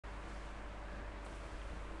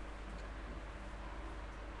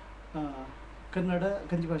ಕನ್ನಡ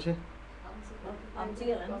ಕಂಚಿ ಭಾಷೆ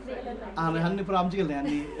ಹನ್ನಿ ಪುರ ಆಮ್ಚಿಗಲ್ನೆ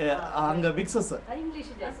ಅನ್ನಿ ಹಂಗ ಮಿಕ್ಸಸ್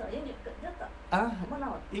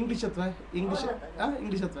ಇಂಗ್ಲಿಷ್ ಅಥವಾ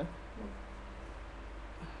ಇಂಗ್ಲಿಷ್ ಅಥವಾ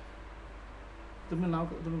तुम्ही नाव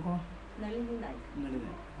तुम्ही कोण नलिनी नाईक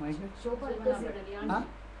माहिती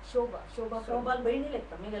शोभा बहिणी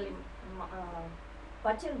लागतात मी गली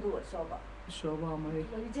पाचन दूर शोभा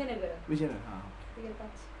माहिती विजयनगर हां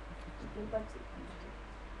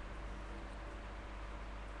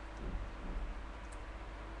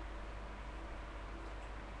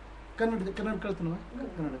ಕನ್ನಡ ಕಲ್ತನವ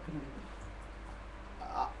ಕನ್ನಡ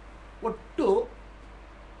ಒಟ್ಟು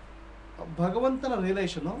ಭಗವಂತನ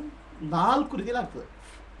ರಿಲೇಷನು 4 ರೀತಿಯಲ್ಲಿ ಆಗ್ತದೆ.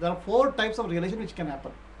 there are 4 types of relation which can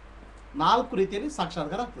happen. 4 ರೀತಿಯಲ್ಲಿ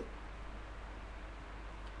ಸಾಕ್ಷಾತ್ಕಾರ ಆಗ್ತದೆ.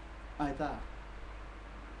 ಆಯ್ತಾ?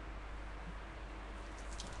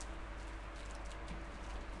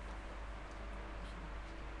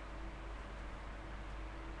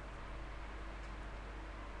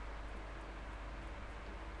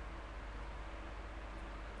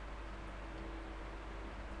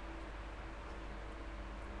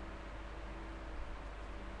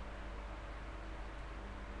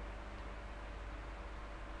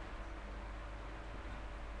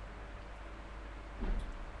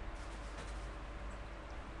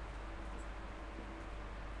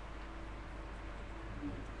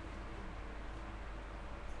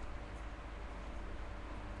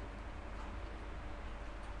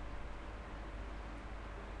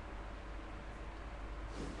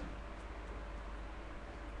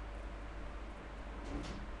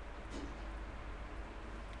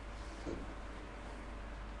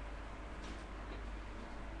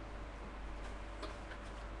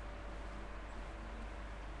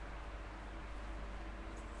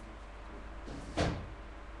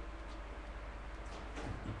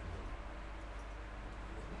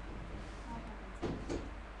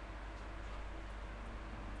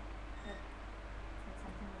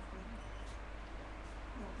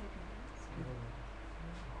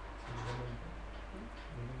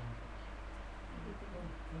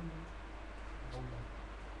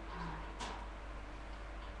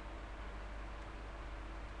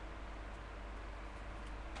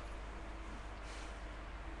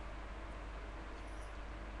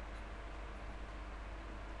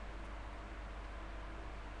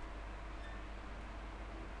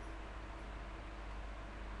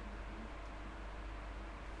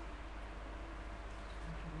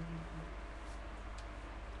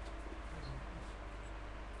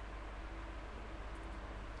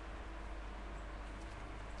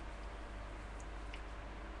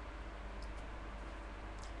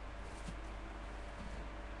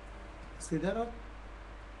 See, there are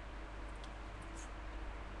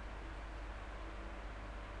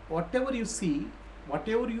whatever you see,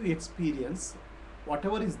 whatever you experience,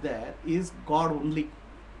 whatever is there is God only.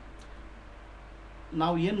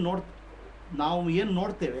 ನಾವು ಏನು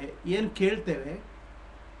ನೋಡ್ತೇವೆ, ಏನು ಕೇಳ್ತೇವೆ,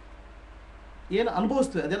 ಏನು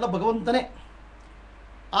ಅನುಭವಿಸ್ತೇವೆ ಅದೆಲ್ಲ ಭಗವಂತನೇ.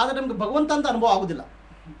 ಆದರೆ ನಮಗೆ ಭಗವಂತ ಅಂತ ಅನುಭವ ಆಗೋದಿಲ್ಲ.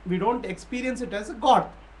 We don't experience it as a god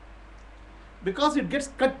because it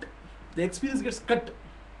gets cut. The experience gets cut.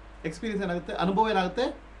 Experience ಏನಾಗುತ್ತೆ, ಅನುಭವ ಏನಾಗುತ್ತೆ,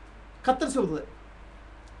 ಕತ್ತರಿಸಿ ಹೋಗ್ತದೆ.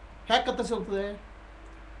 ಹೇಗೆ ಕತ್ತರಿಸಿ ಹೋಗ್ತದೆ?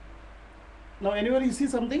 ನಾವು ಎನಿವರ್ ಯು ಸಿ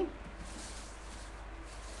ಸಮಥಿಂಗ್,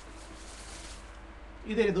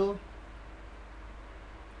 ಇದೇನಿದು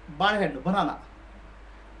ಬಾಳೆಹಣ್ಣು, ಬನಾನಾ.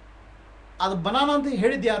 ಅದು ಬನಾನಾ ಅಂತ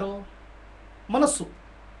ಹೇಳಿದ್ದು ಯಾರು? ಮನಸ್ಸು.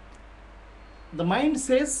 The mind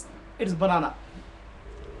says it's banana.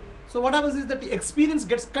 So what happens is that experience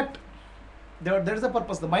gets cut. There is a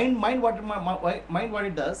purpose. The mind what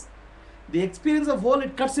it does, the experience of whole,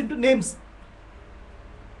 it cuts into names.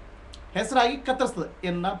 ಹೆಸರಾಗಿ ಕತ್ತರಿಸ್ತದೆ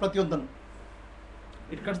ಎನ್ನ ಪ್ರತಿಯೊಂದನ್ನು.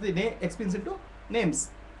 It cuts the experience into names.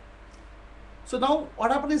 So now what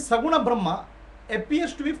happens is Saguna Brahma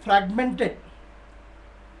appears to be fragmented.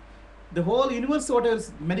 The whole universe whatever is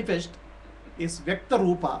manifest is Vyakta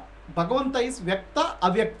Rupa. Bhagavanta is Vyakta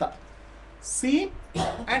Avyakta, seen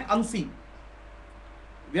and unseen.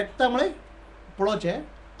 Vyakta male ಪೊಳಚೆ,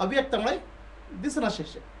 ಅವ್ಯಕ್ತ ಮಳೆ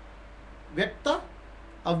ದಿಸನಶೇಷ. ವ್ಯಕ್ತ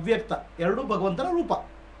ಅವ್ಯಕ್ತ ಎರಡೂ ಭಗವಂತನ ರೂಪ,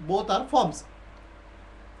 both are forms.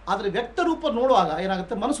 ಆದರೆ ವ್ಯಕ್ತ ರೂಪ ನೋಡುವಾಗ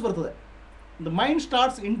ಏನಾಗುತ್ತೆ, ಮನಸ್ಸು ಬರ್ತದೆ. The mind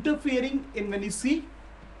starts interfering in when U see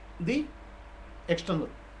the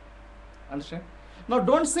external. Understand? Now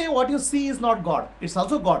don't say what U C is not god, it's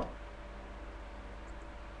also god.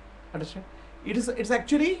 Understand? It's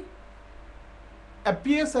actually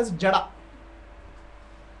appears as jada.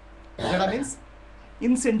 Jada means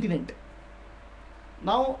insentient.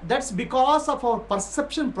 Now that's because of our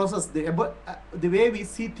perception process, the way we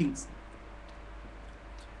see things.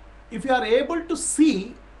 If you are able to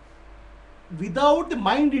see without the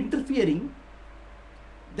mind interfering,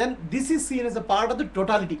 then this is seen as a part of the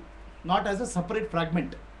totality, not as a separate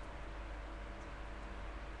fragment.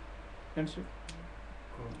 Understood?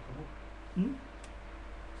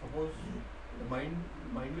 Suppose the mind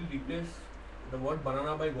will replace the word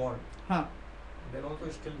banana by God. Huh. Then also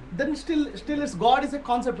still. Then still it's God is a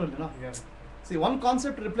concept only, no? Yeah. See, one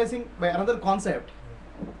concept replacing by another concept,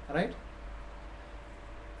 right?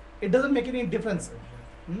 It doesn't make any difference.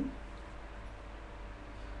 Hmm?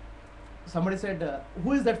 Somebody said,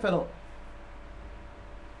 who is that fellow?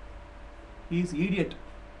 He is idiot.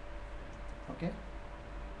 Okay.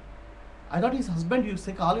 I thought his husband. You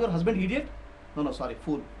say call your husband idiot? No, sorry,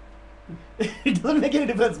 fool. It doesn't make any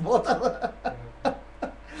difference. Both are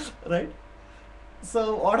right.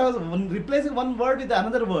 So what I was replacing one word with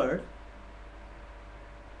another word.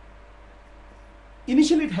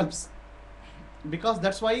 Initially it helps, because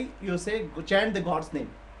that's why you say chant the God's name.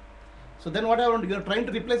 So then what I want, you are trying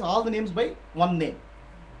to replace all the names by one name.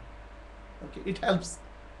 Okay, it helps,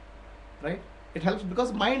 right? It helps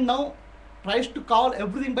because mind now tries to call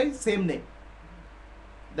everything by same name.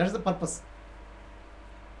 That's the purpose.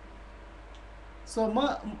 So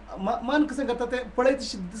man कसे करता ते पढ़े तो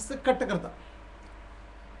सिद्ध से cut करता.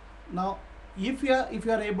 Now if you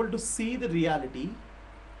are able to see the reality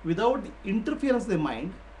without the interference of the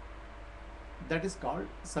mind, that is called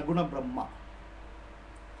Saguna Brahma,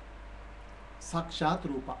 Sakshat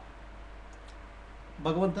Rupa.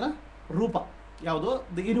 Bhagavantana Rupa, yaudo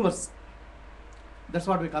the universe. That's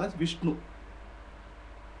what we call as Vishnu.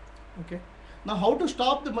 Okay. Now how to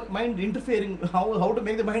stop the mind interfering? How to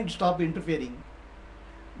make the mind stop interfering?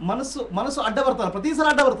 Manasu adda bartala, prati sala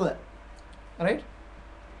adda bartade, right?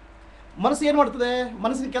 Manasu ಏನು ಮಾಡ್ತದೆ?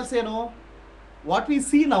 ಮನಸ್ಸಿನ ಕೆಲಸ ಏನು? What we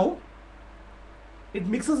see now, it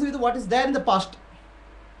mixes with what is there in the past,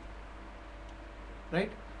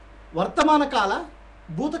 right? ವರ್ತಮಾನ ಕಾಲ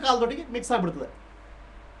ಭೂತಕಾಲದೊಟ್ಟಿಗೆ mix ಆಗಿಬಿಡ್ತದೆ.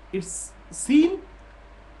 It's seen,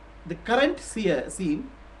 the current scene,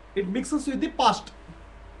 it mixes with the past,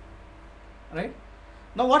 right?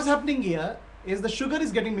 Now what's happening here is the sugar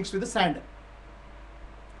is getting mixed with the sand.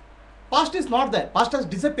 Past is not there. Past has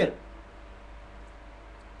disappeared.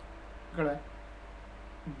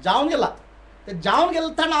 ಜಾವನ್ಗೆಲ್ಲ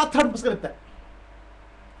ತಣ್ಣ ಆ third ಬಸ್ಕಿರುತ್ತೆ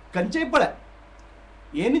ಕಂಚೆ ಪಡೆ.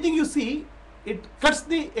 Anything you see, it cuts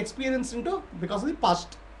the experience into because of the past,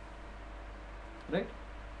 right?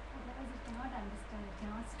 Otherwise it cannot understand, it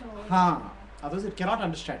cannot store. Otherwise it cannot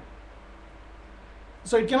understand.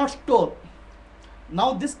 So it cannot store. Now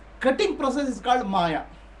this cutting process is called Maya.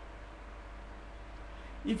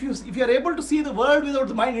 If you are able to see the world without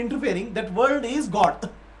the mind interfering, that world is God.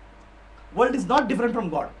 World is not different from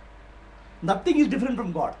God. Nothing is different from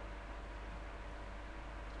God.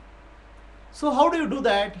 So how do you do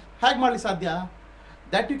that? Hag mali sadhya?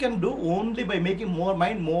 That you can do only by making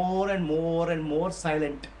mind more and more and more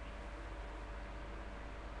silent.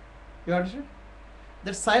 You understand?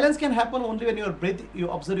 That silence can happen only when you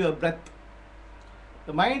observe your breath.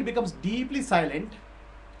 The mind becomes deeply silent.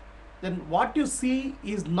 Then what you see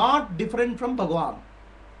is not different from Bhagavan.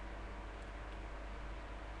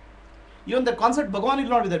 Even the concept Bhagavan will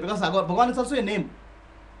not be there, because Bhagavan is also a name.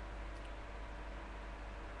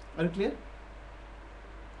 Are you clear?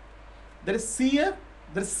 There is seer,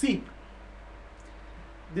 there is seep.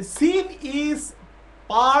 The seen is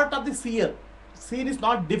part of the seer. Seen is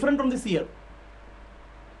not different from the seer.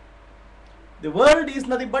 The world is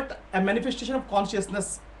nothing but a manifestation of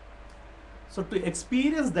consciousness. So to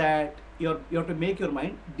experience that, you have to make your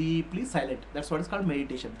mind deeply silent. That's what is called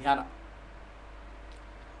meditation, dhyana.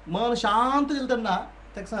 मन शांत दिलतना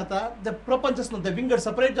तक आता the प्रपंचस्न the winger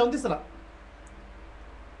separate जाऊन दिसला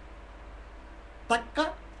तक्का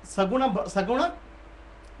saguna,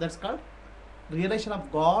 that's called realization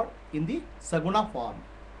of God in the saguna form.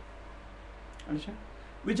 Understand?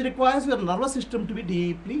 Which requires your nervous system to be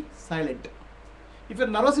deeply silent. If your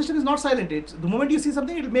nervous system is not silent, the moment you see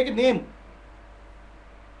something, it will make a name.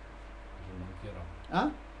 It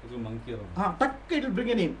will monkey around. Takka, it will bring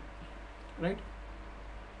a name, right?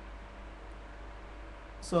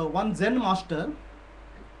 So one Zen master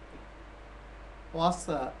was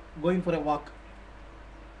going for a walk.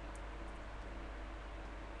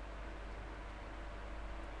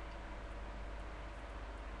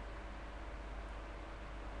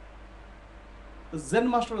 The Zen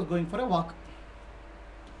master was going for a walk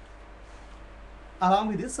along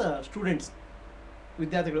with his students.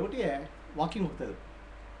 ವಿದ್ಯಾರ್ಥಿಗಳು ಒಟ್ಟಿಗೆ walking ಹೋಗ್ತಾ ಇದ್ರು.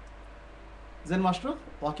 Zen master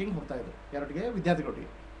walking ಹೋಗ್ತಾ ಇದ್ರು ಯಾರೊಟ್ಟಿಗೆ?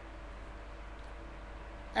 ವಿದ್ಯಾರ್ಥಿಗಳೊಟ್ಟಿಗೆ.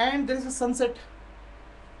 And there is a sunset.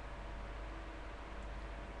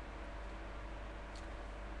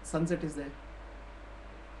 Sunset is there.